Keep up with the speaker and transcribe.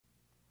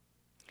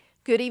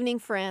Good evening,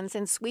 friends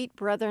and sweet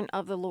brethren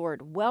of the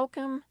Lord.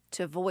 Welcome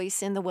to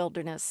Voice in the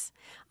Wilderness.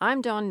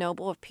 I'm Dawn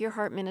Noble of Pure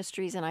Heart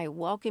Ministries, and I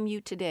welcome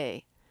you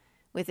today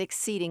with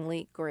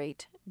exceedingly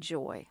great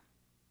joy.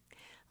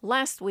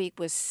 Last week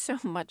was so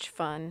much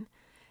fun.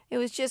 It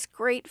was just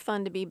great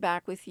fun to be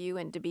back with you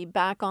and to be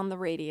back on the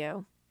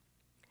radio.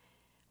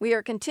 We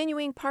are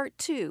continuing part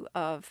 2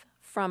 of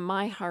From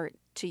My Heart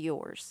to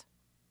Yours.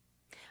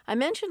 I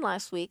mentioned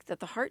last week that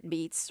the heart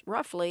beats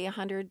roughly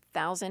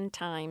 100,000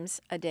 times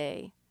a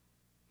day.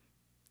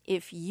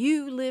 If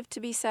you live to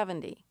be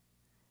 70,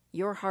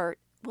 your heart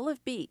will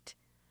have beat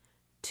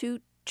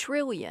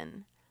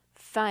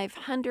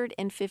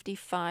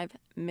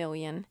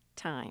 2,555,000,000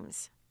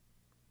 times.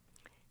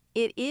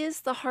 It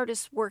is the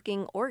hardest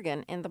working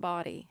organ in the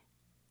body,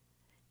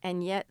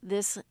 and yet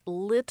this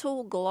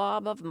little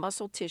glob of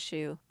muscle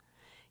tissue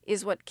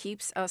is what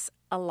keeps us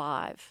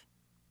alive.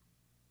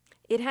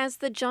 It has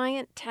the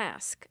giant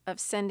task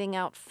of sending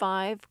out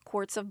 5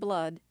 quarts of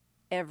blood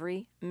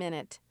every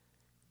minute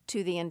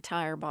to the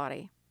entire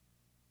body.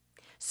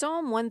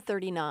 Psalm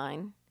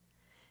 139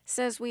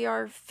 says we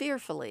are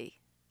fearfully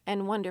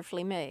and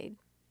wonderfully made.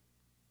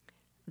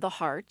 The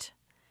heart,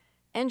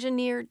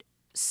 engineered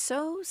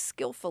so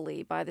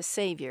skillfully by the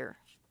Savior,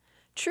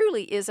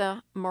 truly is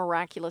a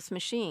miraculous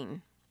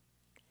machine.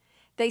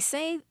 They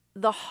say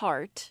the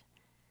heart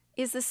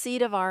is the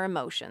seat of our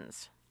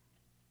emotions.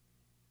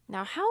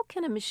 Now, how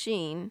can a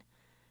machine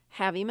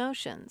have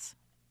emotions?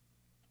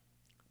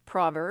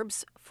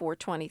 Proverbs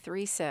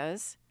 4:23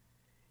 says,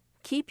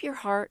 "Keep your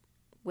heart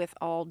with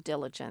all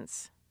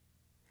diligence,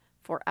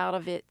 for out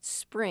of it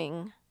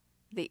spring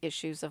the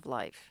issues of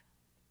life."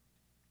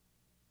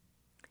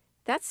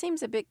 That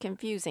seems a bit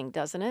confusing,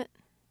 doesn't it?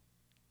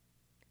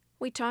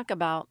 We talk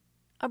about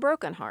a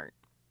broken heart.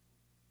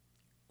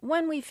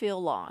 When we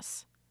feel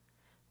loss,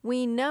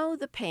 we know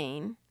the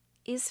pain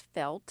is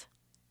felt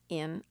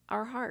in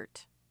our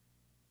heart.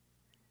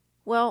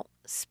 Well,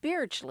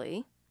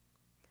 spiritually,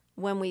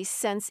 when we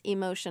sense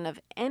emotion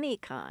of any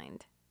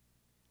kind,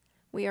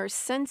 we are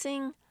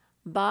sensing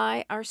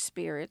by our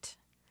spirit,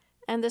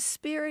 and the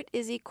spirit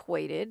is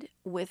equated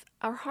with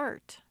our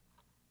heart.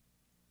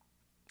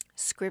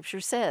 Scripture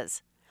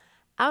says,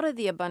 "Out of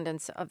the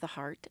abundance of the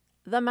heart,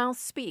 the mouth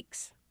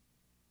speaks."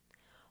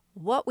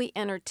 What we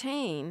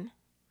entertain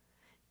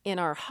in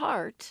our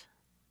heart,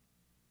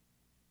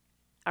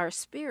 our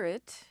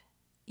spirit,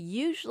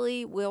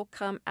 usually will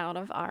come out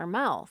of our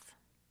mouth.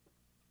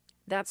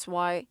 That's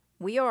why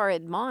we are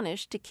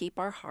admonished to keep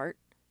our heart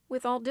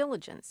with all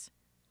diligence.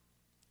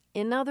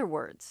 In other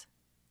words,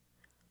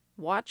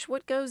 watch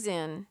what goes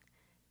in,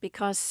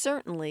 because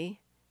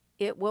certainly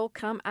it will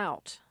come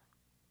out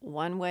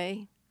one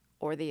way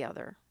or the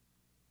other.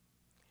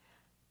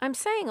 I'm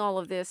saying all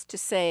of this to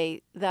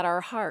say that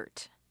our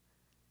heart,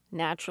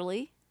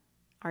 naturally,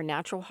 our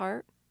natural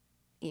heart,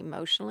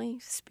 emotionally,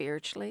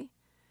 spiritually,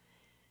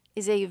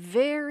 is a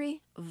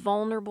very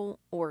vulnerable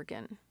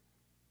organ.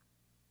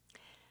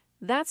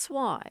 That's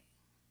why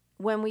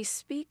when we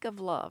speak of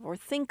love or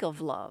think of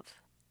love,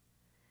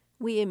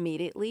 we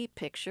immediately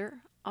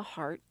picture a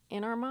heart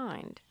in our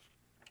mind.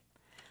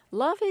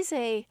 Love is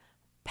a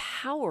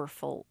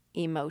powerful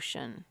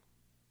emotion.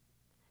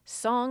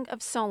 Song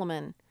of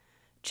Solomon,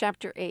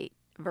 chapter 8,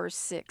 verse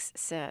 6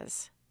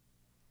 says,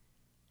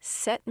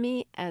 "Set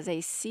me as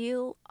a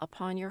seal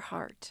upon your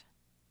heart,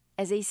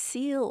 as a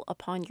seal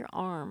upon your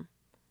arm.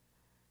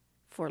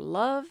 For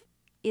love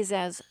is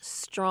as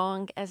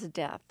strong as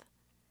death,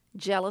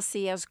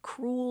 jealousy as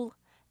cruel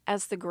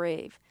as the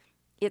grave.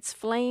 Its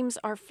flames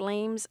are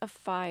flames of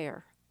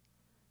fire,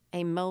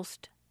 a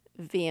most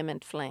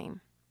vehement flame.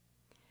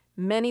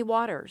 Many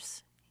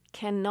waters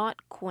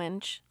cannot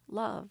quench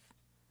love,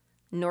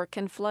 nor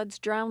can floods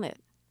drown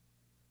it.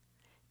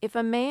 If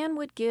a man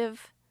would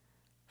give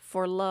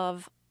for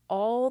love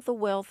all the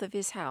wealth of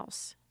his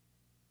house,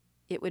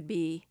 it would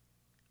be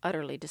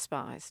utterly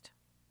despised."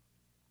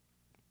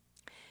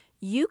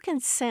 You can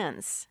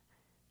sense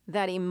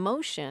that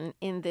emotion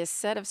in this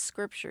set of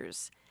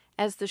scriptures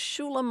as the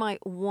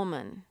Shulamite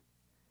woman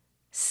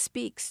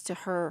speaks to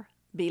her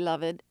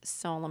beloved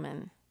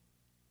Solomon.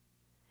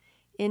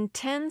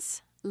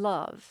 Intense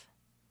love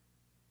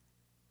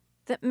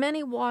that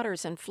many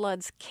waters and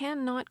floods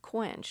cannot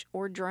quench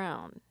or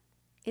drown.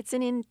 It's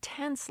an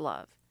intense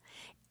love.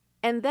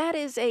 And that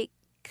is a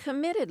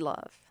committed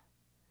love,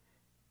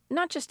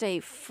 not just a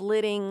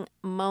flitting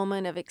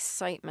moment of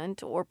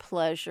excitement or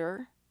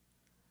pleasure.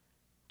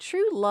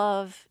 True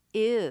love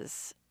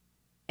is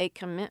a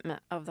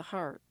commitment of the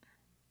heart.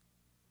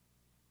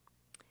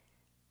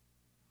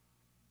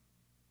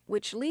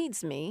 Which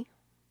leads me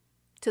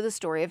to the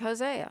story of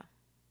Hosea.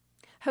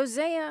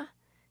 Hosea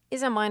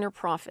is a minor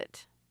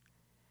prophet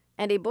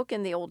and a book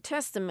in the Old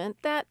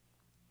Testament that,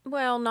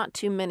 well, not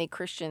too many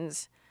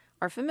Christians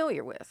are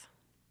familiar with.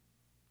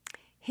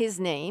 His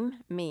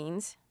name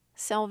means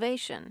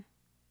salvation,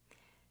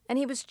 and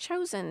he was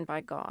chosen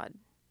by God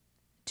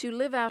to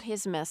live out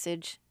his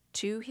message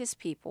to his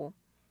people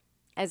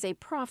as a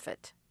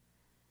prophet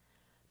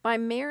by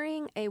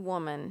marrying a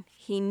woman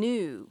he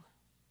knew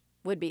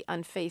would be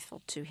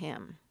unfaithful to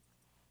him.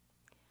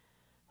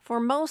 For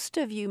most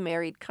of you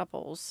married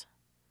couples,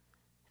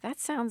 that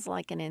sounds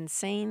like an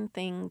insane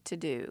thing to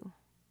do.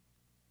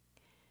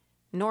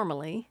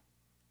 Normally,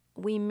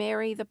 we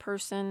marry the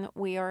person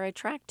we are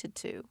attracted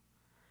to,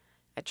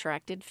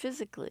 attracted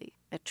physically,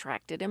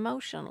 attracted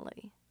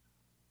emotionally,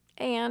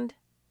 and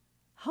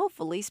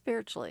hopefully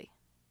spiritually.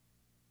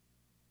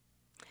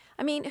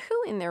 I mean,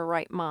 who in their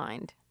right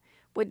mind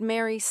would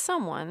marry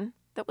someone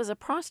that was a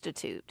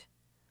prostitute,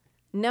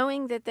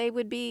 knowing that they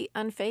would be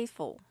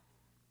unfaithful?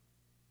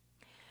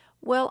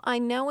 Well, I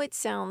know it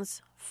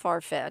sounds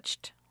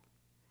far-fetched,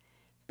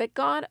 but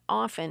God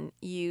often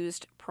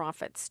used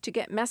prophets to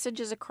get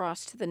messages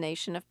across to the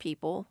nation of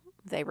people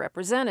they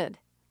represented.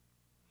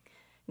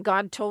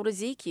 God told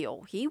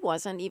Ezekiel he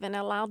wasn't even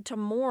allowed to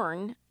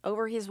mourn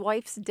over his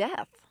wife's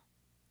death.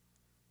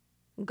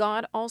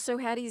 God also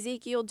had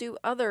Ezekiel do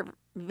other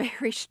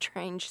very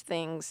strange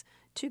things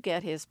to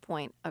get his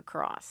point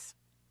across.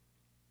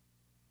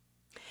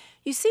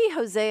 You see,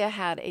 Hosea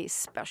had a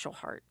special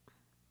heart.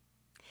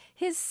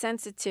 His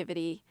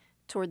sensitivity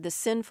toward the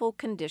sinful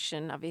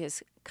condition of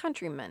his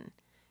countrymen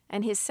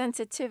and his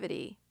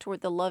sensitivity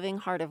toward the loving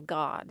heart of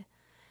God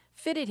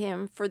fitted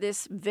him for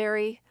this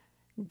very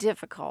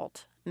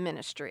difficult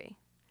ministry.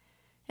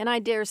 And I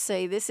dare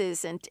say this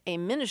isn't a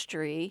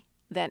ministry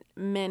that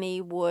many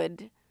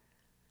would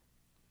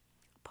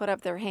put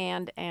up their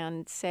hand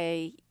and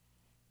say,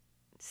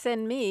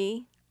 "Send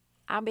me,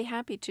 I'll be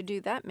happy to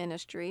do that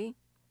ministry."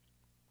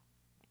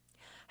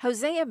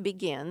 Hosea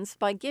begins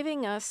by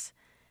giving us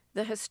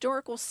the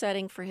historical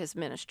setting for his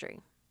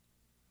ministry.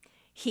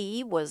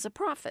 He was a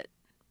prophet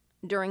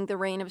during the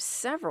reign of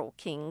several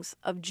kings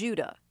of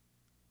Judah: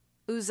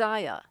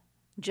 Uzziah,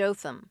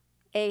 Jotham,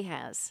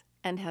 Ahaz,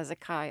 and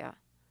Hezekiah.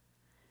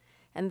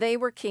 And they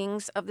were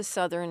kings of the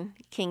southern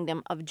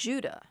kingdom of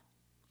Judah.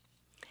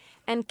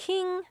 And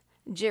King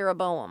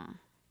Jeroboam,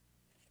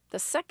 the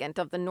second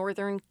of the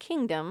northern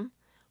kingdom,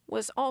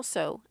 was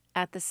also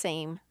at the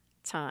same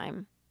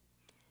time.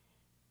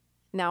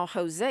 Now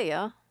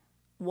Hosea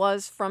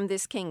was from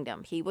this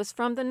kingdom. He was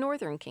from the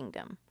northern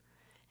kingdom.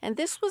 And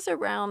this was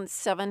around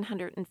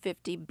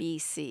 750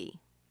 BC.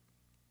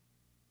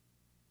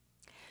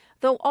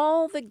 Though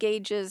all the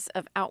gauges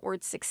of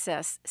outward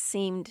success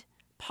seemed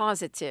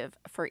positive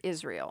for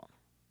Israel.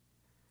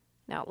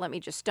 Now, let me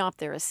just stop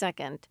there a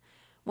second.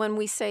 When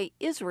we say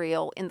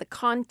Israel in the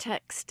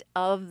context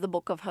of the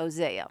book of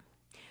Hosea,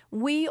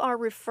 we are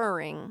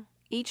referring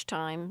each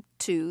time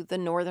to the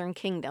northern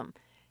kingdom.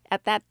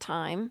 At that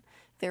time,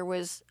 there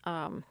was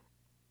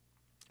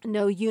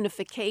no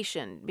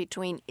unification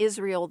between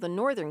Israel, the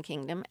northern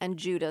kingdom, and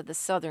Judah, the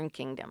southern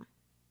kingdom.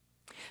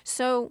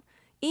 So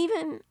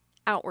even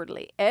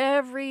outwardly,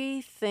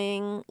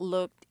 everything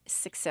looked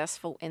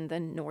successful in the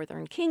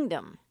northern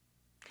kingdom.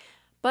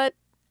 But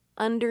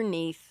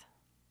underneath,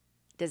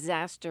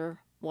 disaster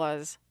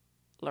was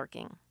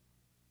lurking.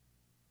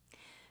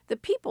 The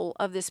people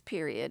of this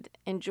period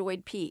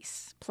enjoyed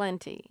peace,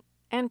 plenty,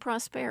 and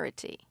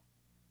prosperity.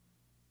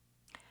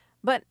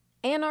 But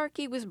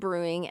anarchy was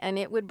brewing, and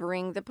it would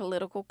bring the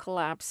political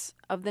collapse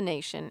of the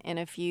nation in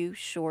a few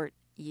short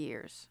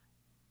years.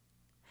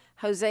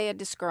 Hosea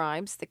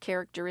describes the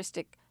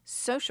characteristic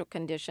social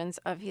conditions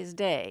of his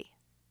day.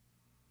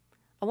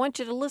 I want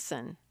you to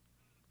listen,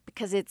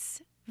 because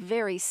it's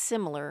very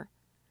similar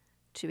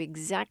to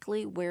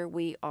exactly where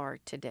we are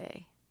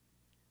today.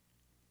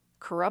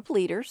 Corrupt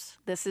leaders,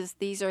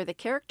 these are the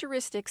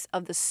characteristics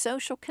of the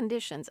social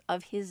conditions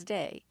of his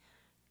day.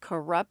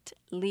 Corrupt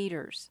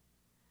leaders,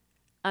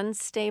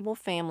 unstable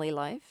family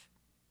life,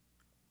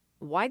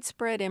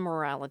 widespread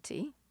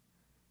immorality,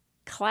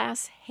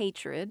 class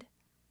hatred,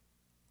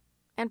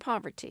 and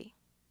poverty.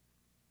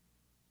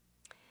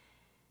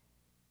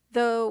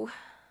 Though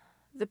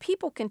the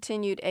people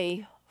continued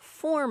a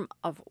form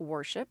of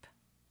worship,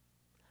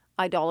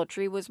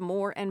 idolatry was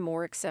more and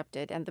more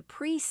accepted, and the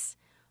priests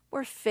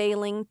were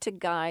failing to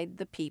guide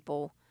the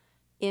people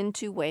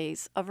into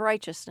ways of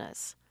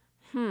righteousness.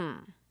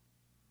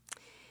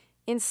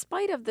 In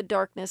spite of the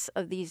darkness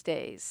of these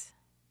days,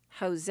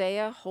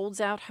 Hosea holds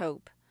out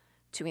hope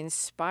to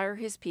inspire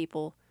his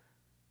people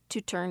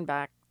to turn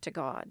back to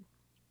God.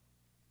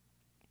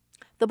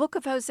 The book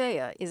of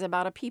Hosea is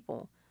about a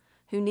people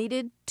who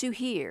needed to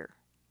hear.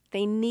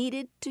 They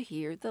needed to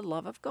hear the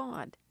love of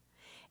God,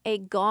 a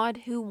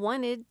God who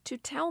wanted to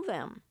tell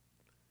them,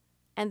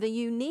 and the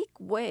unique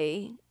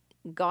way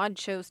God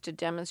chose to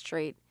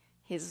demonstrate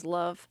his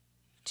love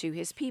to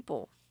his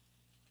people.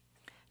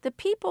 The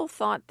people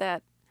thought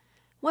that,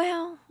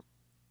 well,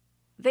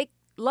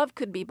 love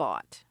could be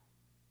bought.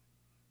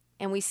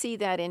 And we see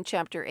that in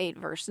chapter 8,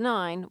 verse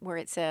 9, where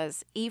it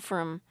says,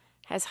 Ephraim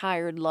has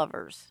hired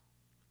lovers.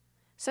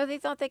 So they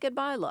thought they could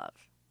buy love.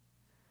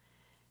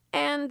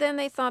 And then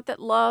they thought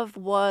that love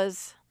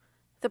was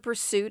the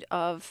pursuit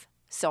of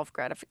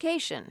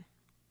self-gratification.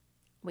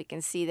 We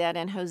can see that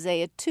in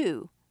Hosea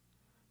 2,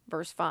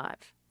 verse 5.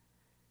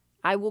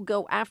 I will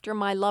go after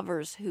my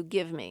lovers who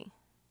give me.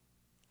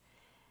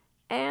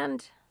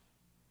 And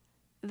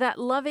that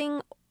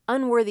loving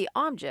unworthy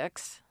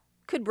objects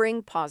could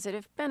bring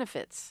positive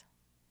benefits.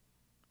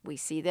 We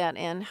see that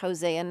in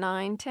Hosea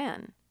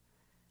 9:10.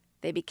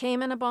 They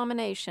became an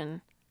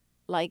abomination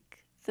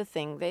like the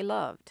thing they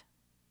loved.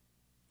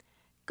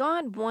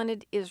 God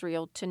wanted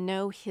Israel to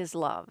know his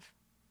love,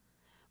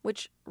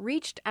 which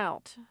reached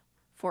out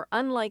for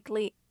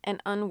unlikely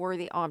and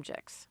unworthy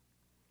objects.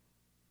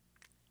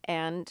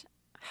 And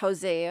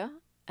Hosea,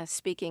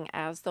 speaking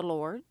as the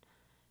Lord,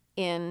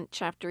 in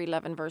chapter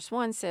 11, verse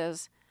 1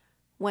 says,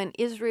 "When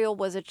Israel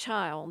was a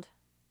child,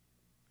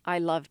 I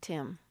loved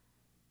him."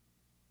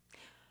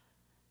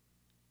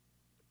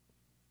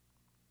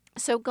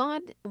 So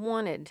God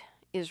wanted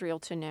Israel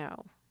to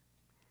know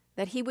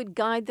that he would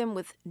guide them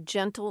with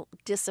gentle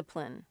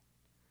discipline.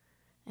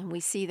 And we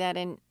see that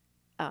in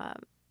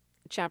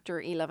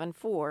chapter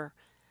 11:4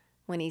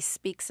 when he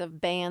speaks of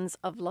bands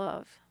of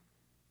love.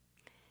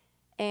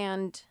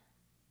 And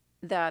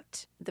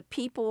that the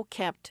people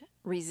kept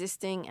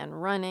resisting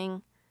and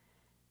running,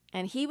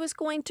 and he was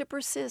going to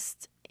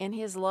persist in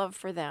his love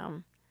for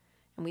them.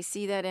 And we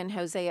see that in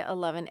Hosea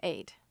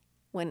 11:8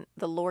 when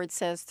the Lord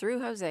says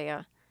through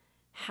Hosea,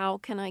 "How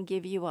can I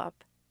give you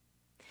up?"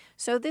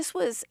 So this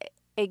was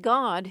a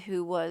God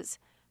who was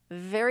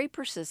very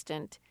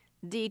persistent,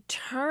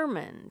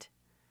 determined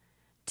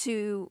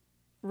to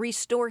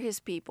restore his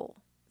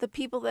people, the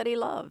people that he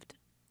loved.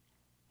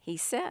 He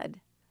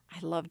said, "I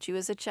loved you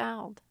as a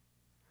child.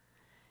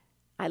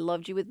 I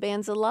loved you with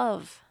bands of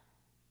love.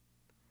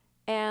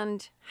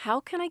 And how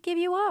can I give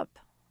you up?"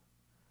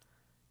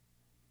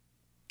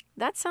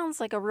 That sounds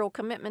like a real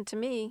commitment to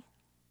me.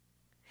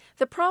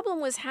 The problem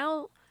was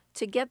how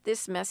to get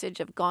this message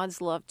of God's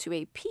love to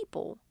a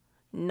people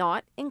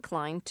not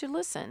inclined to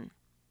listen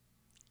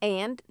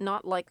and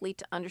not likely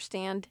to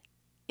understand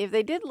if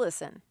they did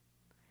listen.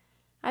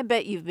 I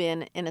bet you've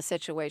been in a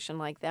situation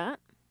like that.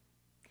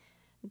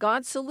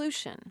 God's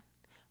solution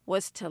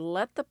was to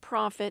let the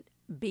prophet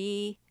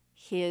be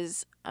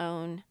his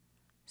own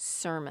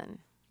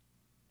sermon.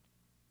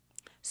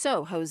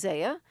 So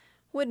Hosea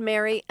would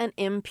marry an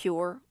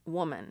impure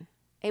woman,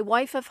 a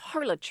wife of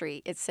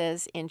harlotry, it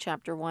says in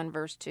chapter 1,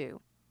 verse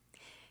 2.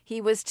 He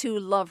was to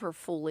love her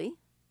fully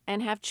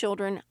and have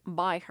children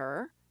by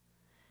her.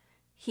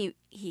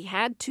 He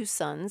had 2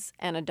 sons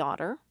and a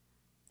daughter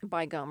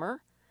by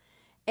Gomer,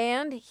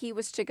 and he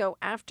was to go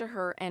after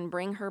her and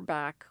bring her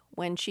back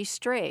when she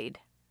strayed,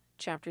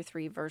 chapter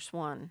 3, verse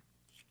 1.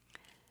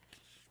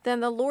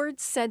 Then the Lord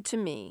said to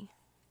me,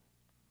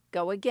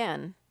 "Go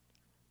again,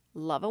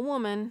 love a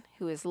woman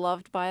who is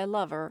loved by a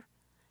lover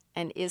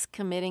and is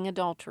committing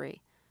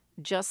adultery,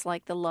 just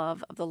like the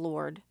love of the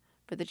Lord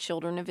for the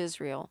children of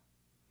Israel,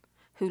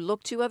 who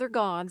look to other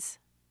gods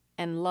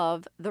and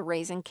love the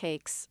raisin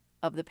cakes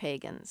of the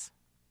pagans."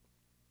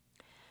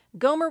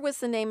 Gomer was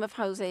the name of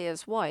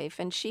Hosea's wife,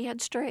 and she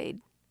had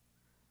strayed,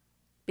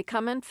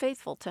 become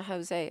unfaithful to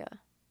Hosea,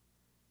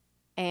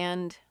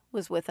 and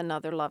was with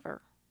another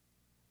lover.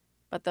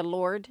 But the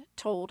Lord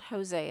told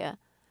Hosea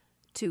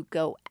to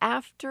go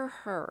after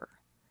her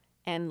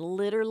and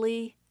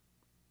literally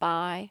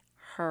buy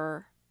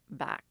her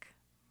back.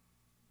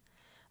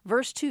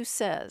 Verse 2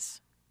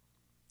 says,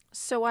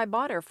 "So I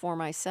bought her for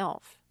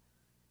myself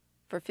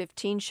for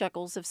 15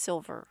 shekels of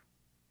silver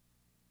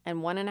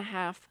and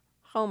 1.5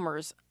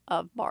 homers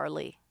of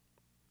barley."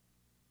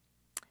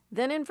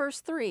 Then in verse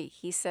 3,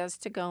 he says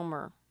to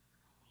Gomer,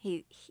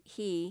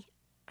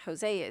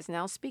 Hosea is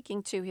now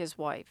speaking to his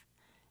wife,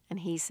 and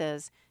he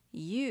says,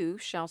 "You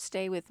shall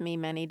stay with me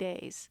many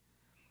days.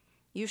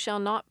 You shall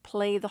not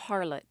play the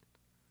harlot,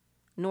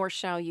 nor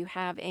shall you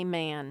have a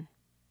man.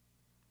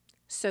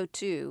 So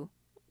too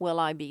will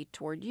I be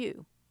toward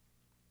you."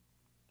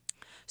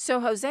 So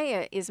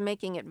Hosea is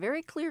making it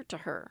very clear to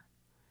her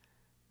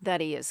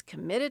that he is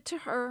committed to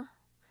her,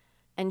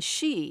 and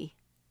she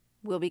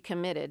will be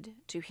committed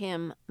to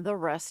him the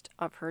rest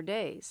of her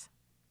days.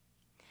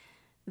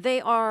 They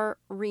are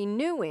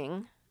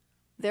renewing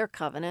their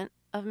covenant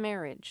of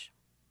marriage.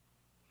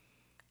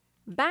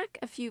 Back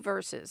a few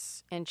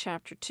verses in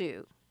chapter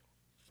 2,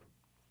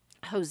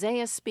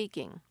 Hosea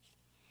speaking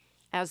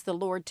as the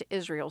Lord to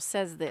Israel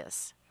says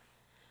this,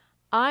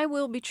 "I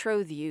will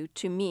betroth you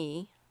to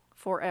me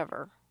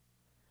forever.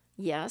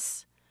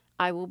 Yes,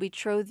 I will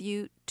betroth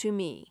you to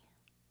me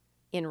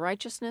in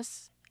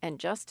righteousness and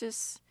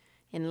justice,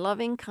 in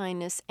loving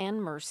kindness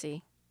and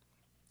mercy.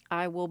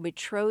 I will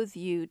betroth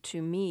you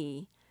to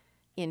me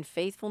in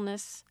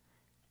faithfulness,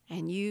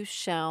 and you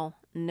shall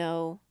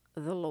know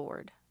the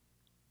Lord."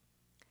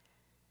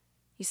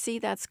 You see,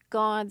 that's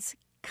God's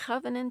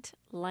covenant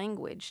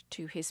language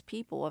to his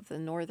people of the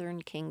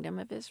northern kingdom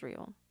of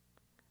Israel.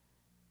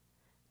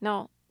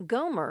 Now,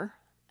 Gomer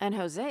and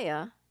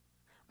Hosea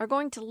are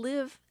going to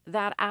live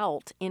that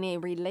out in a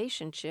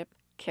relationship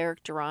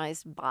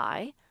characterized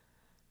by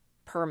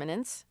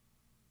permanence,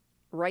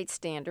 right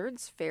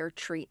standards, fair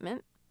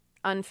treatment,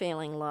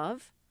 unfailing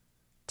love,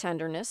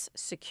 tenderness,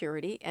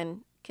 security,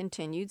 and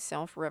continued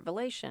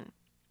self-revelation.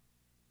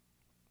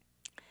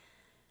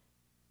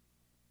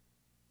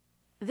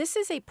 This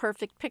is a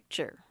perfect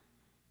picture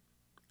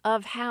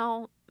of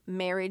how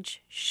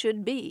marriage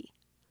should be.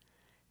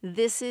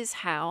 This is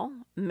how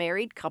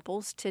married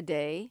couples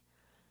today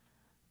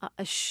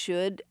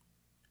should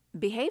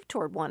behave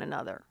toward one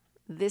another.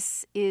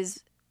 This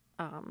is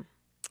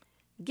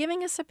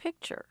giving us a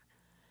picture.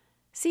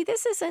 See,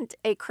 this isn't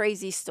a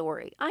crazy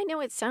story. I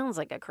know it sounds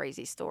like a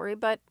crazy story,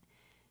 but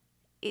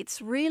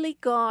it's really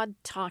God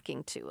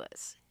talking to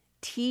us,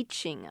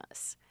 teaching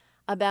us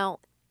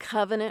about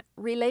covenant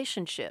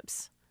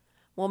relationships.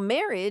 Well,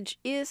 marriage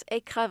is a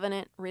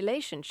covenant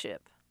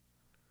relationship.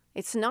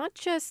 It's not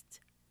just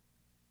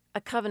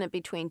a covenant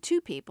between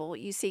two people.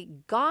 You see,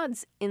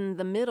 God's in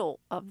the middle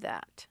of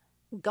that.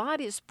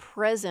 God is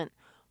present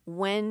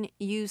when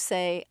you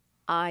say,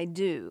 I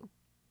do.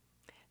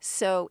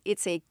 So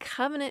it's a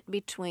covenant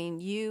between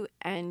you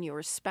and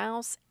your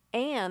spouse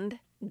and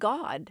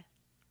God.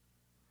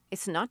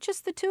 It's not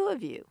just the two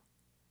of you.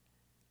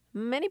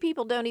 Many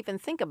people don't even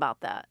think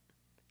about that.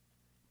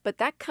 But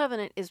that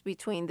covenant is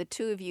between the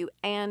two of you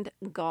and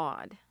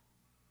God.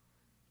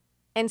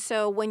 And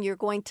so when you're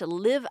going to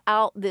live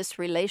out this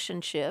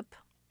relationship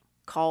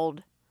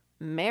called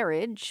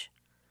marriage,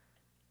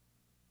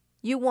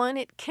 you want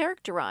it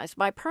characterized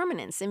by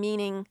permanence,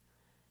 meaning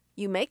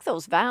you make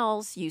those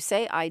vows, you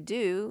say, I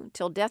do,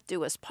 till death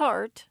do us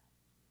part.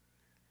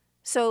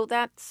 So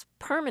that's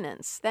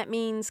permanence. That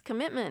means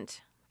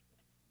commitment.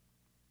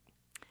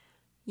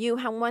 You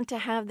want to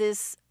have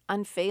this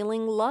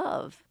unfailing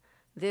love,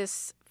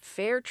 this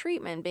fair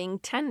treatment, being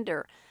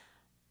tender.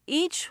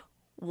 Each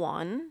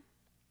one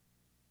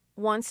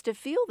wants to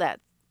feel that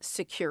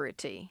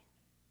security.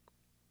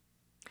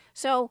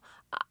 So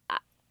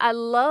I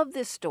love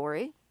this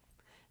story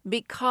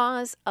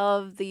because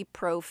of the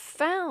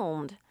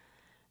profound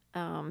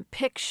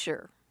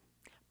picture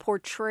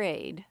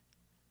portrayed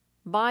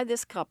by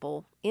this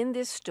couple in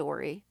this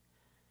story,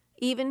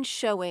 even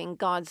showing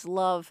God's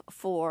love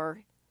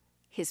for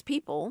his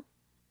people,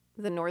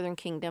 the northern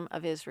kingdom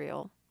of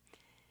Israel,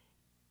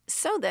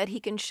 so that he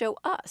can show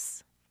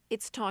us.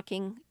 It's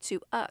talking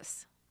to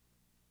us.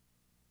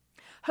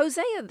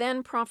 Hosea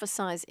then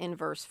prophesies in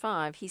verse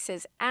 5. He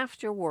says,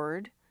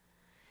 afterward,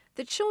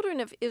 the children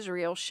of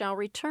Israel shall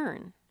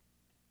return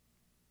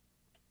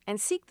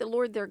and seek the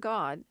Lord their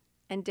God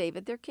and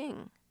David their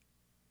king.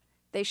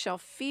 They shall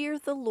fear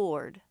the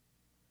Lord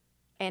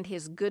and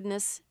his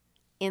goodness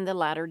in the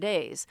latter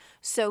days.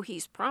 So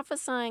he's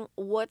prophesying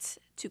what's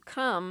to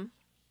come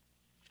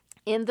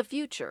in the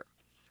future.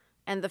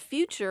 And the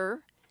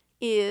future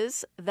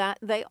is that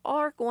they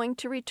are going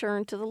to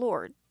return to the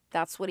Lord.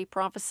 That's what he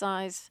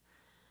prophesies.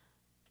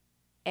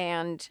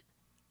 And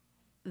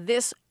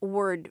this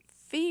word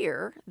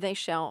fear, they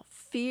shall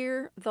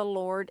fear the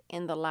Lord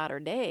in the latter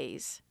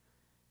days.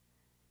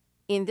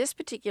 In this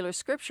particular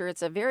scripture,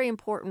 it's a very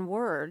important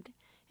word,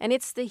 and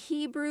it's the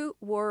Hebrew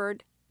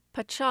word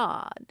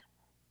pachad.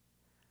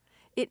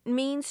 It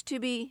means to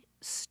be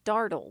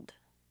startled,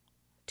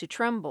 to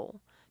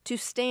tremble, to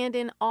stand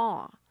in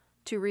awe,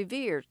 to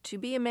revere, to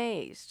be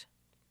amazed.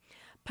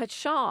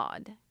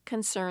 Pachad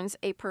concerns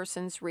a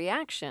person's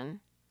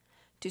reaction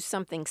to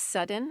something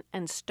sudden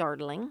and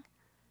startling,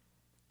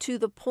 to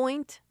the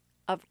point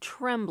of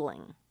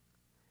trembling.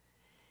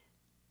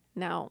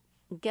 Now,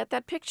 get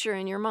that picture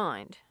in your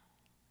mind.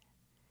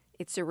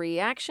 It's a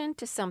reaction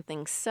to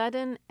something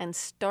sudden and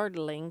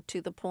startling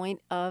to the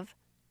point of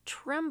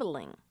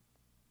trembling.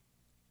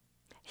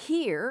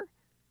 Here,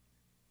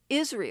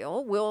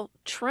 Israel will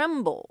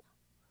tremble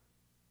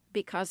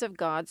because of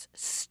God's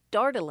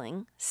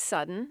startling,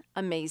 sudden,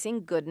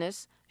 amazing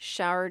goodness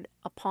showered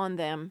upon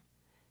them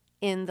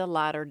in the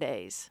latter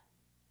days.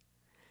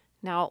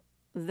 Now,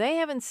 they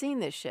haven't seen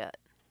this yet.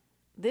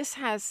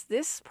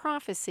 This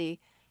prophecy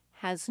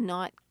has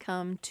not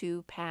come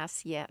to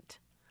pass yet.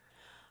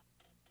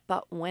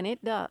 But when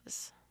it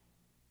does,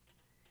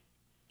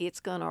 it's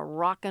going to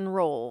rock and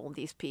roll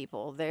these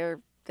people.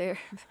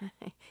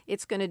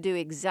 It's going to do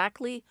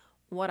exactly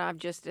what I've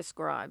just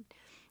described.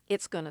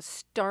 It's going to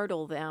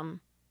startle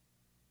them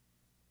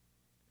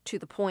to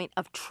the point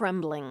of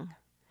trembling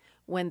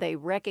when they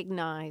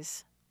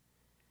recognize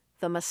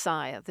the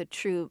Messiah, the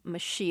true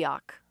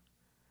Mashiach.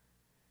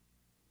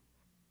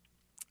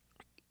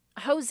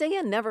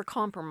 Hosea never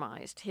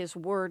compromised his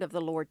word of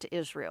the Lord to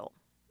Israel.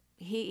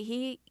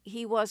 He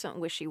wasn't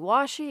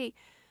wishy-washy.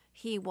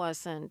 He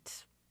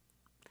wasn't,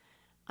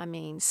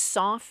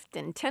 soft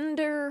and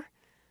tender.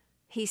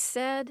 He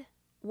said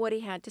what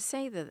he had to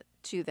say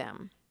to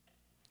them.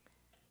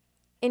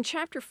 In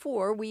chapter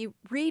 4, we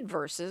read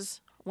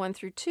verses 1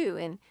 through 2,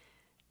 and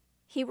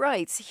he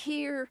writes,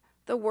 "Hear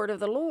the word of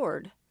the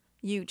Lord,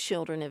 you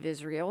children of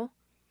Israel,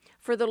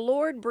 for the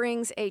Lord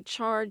brings a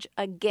charge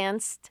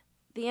against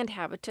the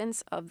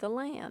inhabitants of the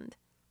land.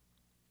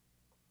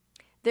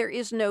 There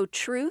is no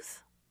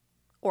truth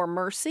or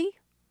mercy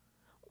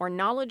or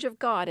knowledge of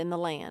God in the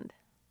land.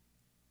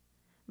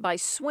 By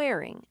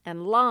swearing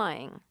and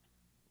lying,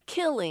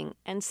 killing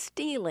and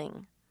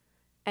stealing,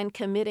 and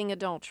committing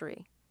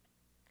adultery,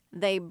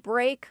 they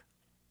break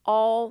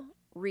all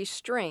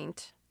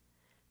restraint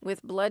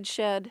with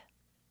bloodshed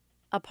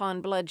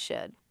upon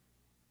bloodshed."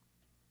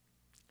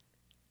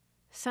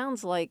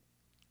 Sounds like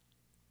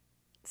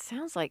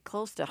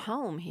close to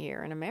home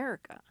here in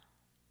America.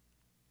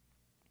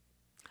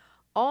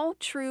 All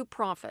true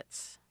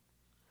prophets,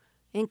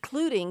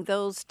 including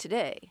those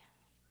today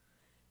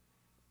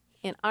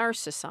in our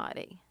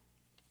society,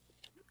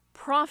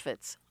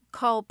 prophets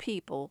call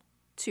people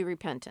to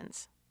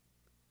repentance.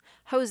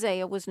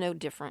 Hosea was no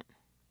different.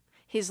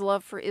 His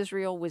love for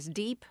Israel was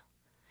deep,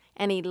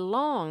 and he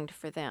longed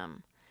for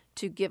them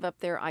to give up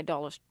their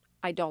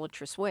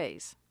idolatrous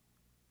ways.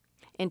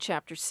 In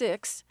chapter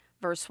 6,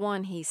 verse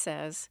 1, he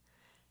says,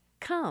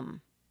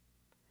 "Come,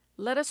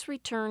 let us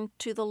return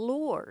to the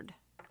Lord,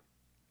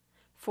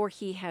 for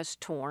he has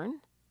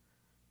torn,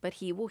 but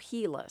he will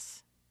heal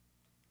us.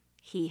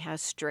 He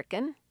has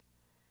stricken,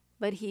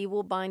 but he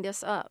will bind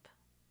us up."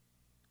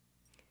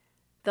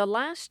 The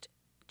last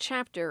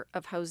chapter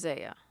of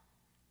Hosea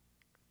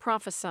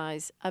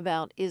prophesies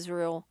about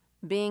Israel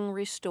being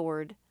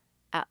restored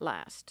at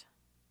last.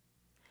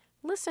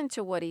 Listen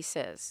to what he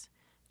says,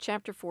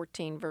 chapter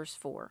 14, verse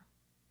 4.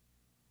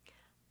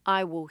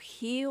 "I will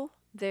heal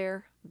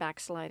their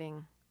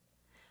backsliding.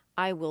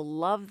 I will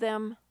love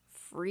them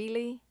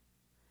freely,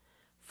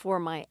 for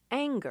my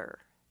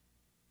anger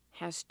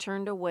has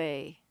turned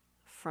away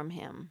from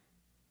him."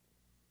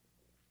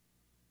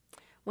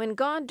 When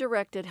God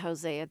directed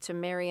Hosea to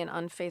marry an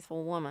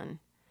unfaithful woman,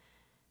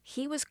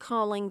 he was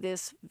calling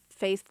this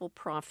faithful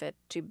prophet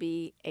to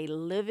be a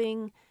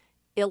living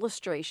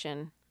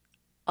illustration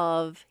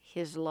of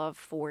his love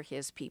for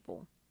his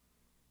people.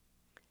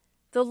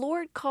 The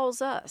Lord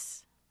calls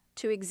us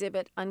to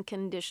exhibit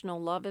unconditional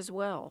love as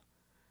well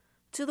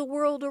to the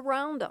world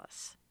around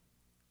us.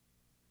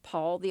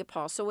 Paul the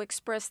Apostle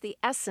expressed the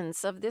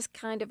essence of this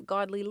kind of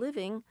godly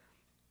living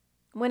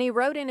when he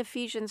wrote in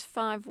Ephesians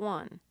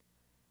 5:1,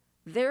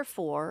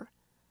 "Therefore,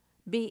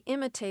 be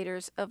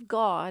imitators of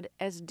God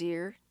as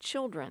dear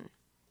children."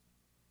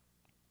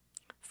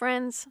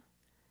 Friends,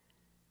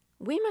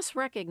 we must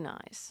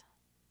recognize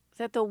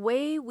that the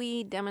way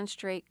we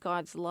demonstrate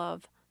God's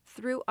love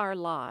through our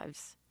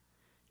lives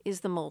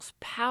is the most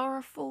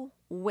powerful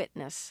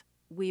witness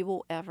we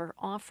will ever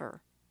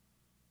offer.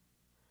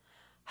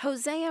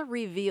 Hosea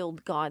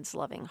revealed God's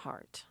loving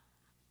heart.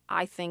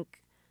 I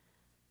think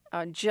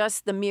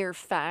just the mere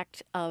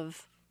fact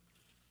of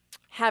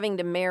having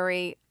to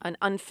marry an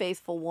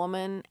unfaithful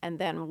woman and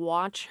then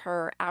watch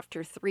her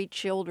after 3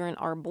 children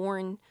are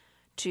born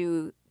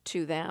to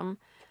them,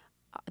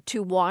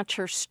 to watch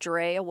her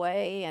stray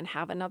away and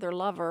have another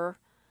lover,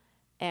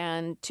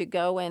 and to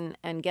go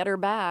and get her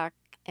back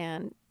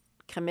and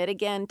commit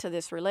again to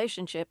this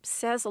relationship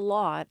says a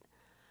lot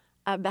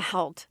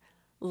about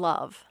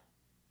love.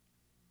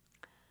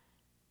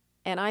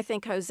 And I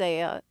think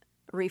Hosea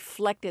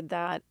reflected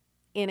that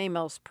in a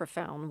most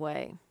profound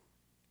way.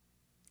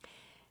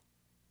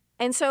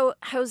 And so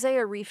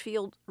Hosea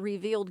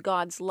revealed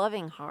God's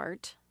loving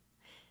heart,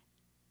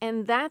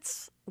 and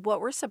that's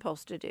what we're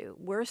supposed to do.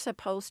 We're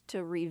supposed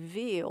to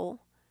reveal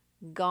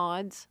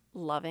God's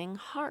loving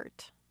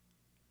heart.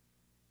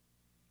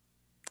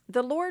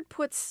 The Lord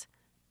puts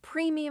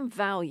premium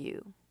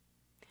value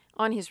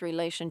on his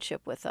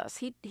relationship with us.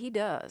 He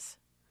does.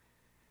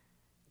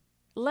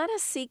 Let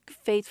us seek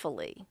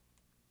faithfully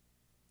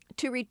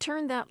to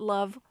return that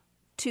love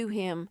to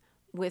him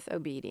with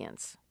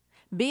obedience.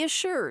 Be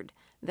assured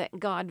that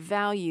God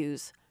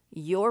values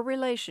your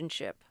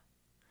relationship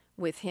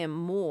with him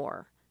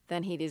more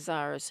than he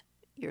desires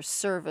your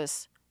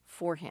service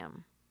for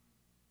him.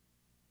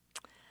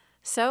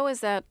 So as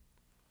that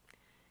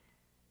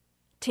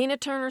Tina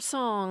Turner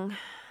song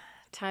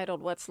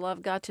titled, "What's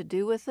Love Got to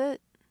Do with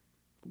It?"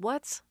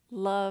 What's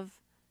love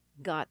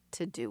got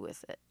to do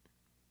with it?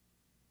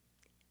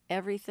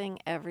 Everything,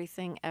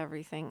 everything,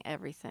 everything,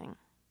 everything.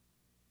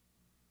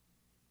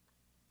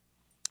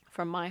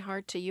 From my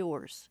heart to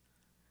yours,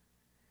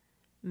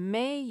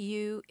 may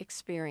you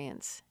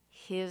experience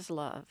his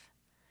love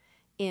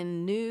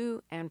in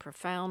new and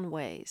profound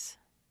ways.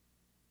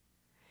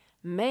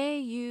 May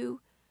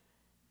you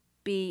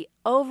be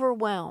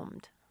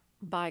overwhelmed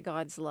by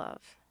God's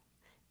love,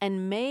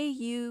 and may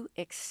you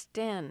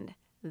extend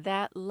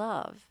that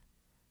love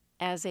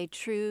as a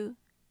true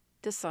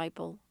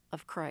disciple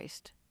of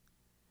Christ.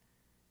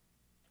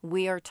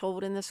 We are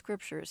told in the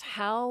scriptures,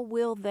 how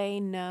will they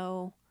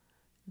know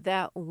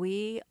that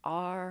we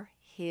are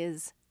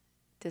his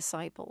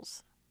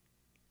disciples?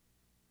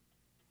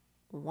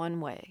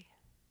 One way,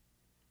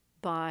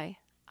 by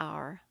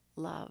our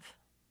love.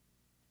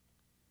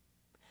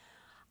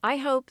 I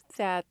hope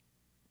that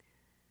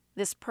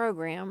this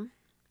program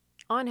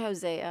on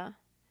Hosea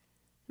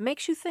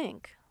makes you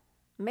think,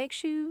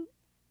 makes you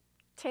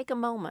take a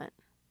moment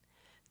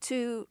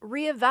to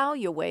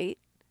reevaluate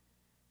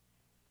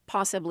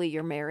possibly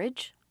your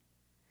marriage,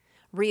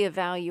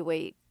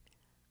 reevaluate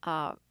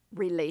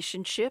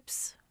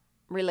relationships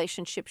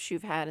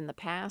you've had in the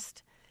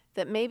past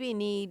that maybe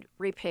need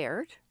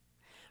repaired,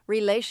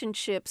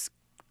 relationships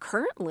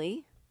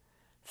currently,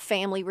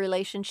 family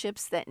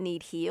relationships that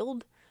need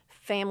healed,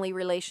 family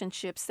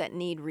relationships that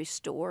need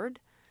restored,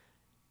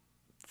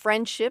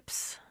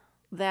 friendships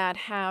that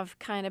have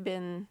kind of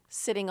been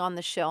sitting on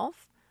the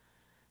shelf,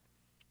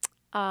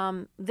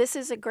 this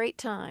is a great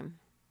time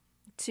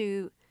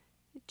to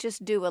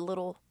just do a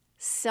little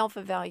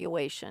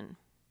self-evaluation.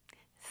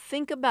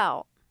 Think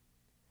about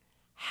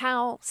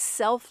how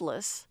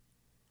selfless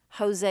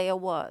Hosea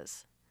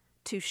was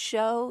to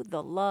show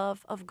the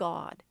love of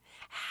God.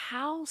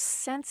 How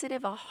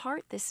sensitive a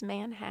heart this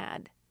man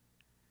had.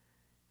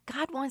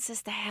 God wants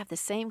us to have the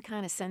same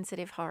kind of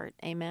sensitive heart.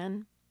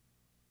 Amen?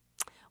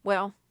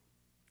 Well,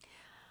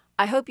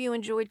 I hope you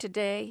enjoyed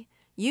today.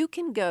 You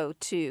can go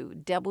to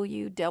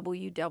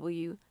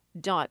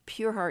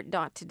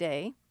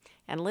www.pureheart.today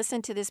and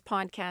listen to this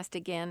podcast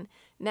again.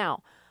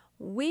 Now,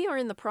 we are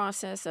in the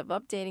process of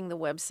updating the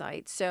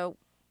website, so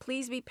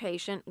please be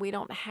patient. We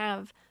don't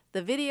have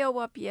the video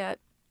up yet.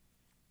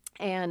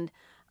 And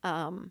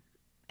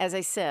as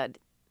I said,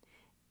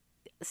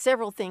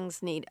 several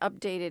things need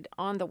updated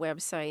on the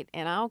website,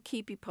 and I'll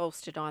keep you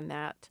posted on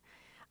that.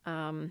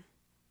 And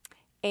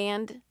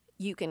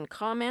you can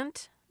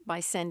comment by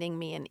sending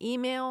me an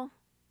email,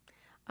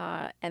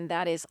 and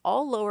that is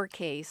all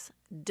lowercase,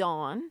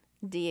 Dawn,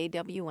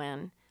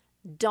 D-A-W-N,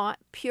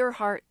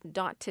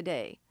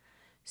 .pureheart.today.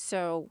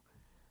 So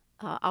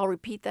I'll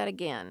repeat that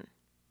again.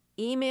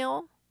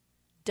 Email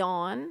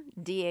Dawn,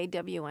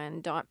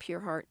 D-A-W-N,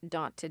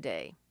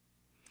 .pureheart.today.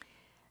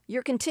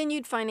 Your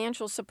continued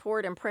financial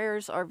support and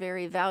prayers are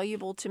very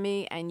valuable to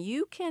me, and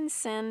you can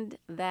send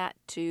that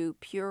to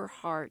Pure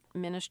Heart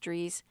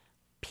Ministries,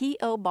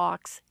 P.O.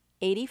 Box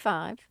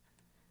 85,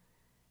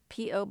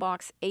 P.O.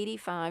 Box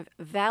 85,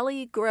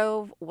 Valley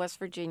Grove, West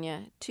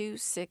Virginia,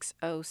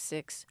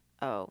 26060.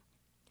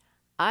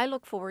 I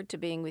look forward to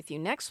being with you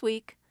next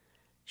week.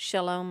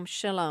 Shalom,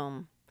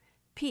 shalom.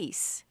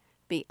 Peace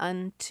be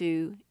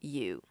unto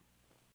you.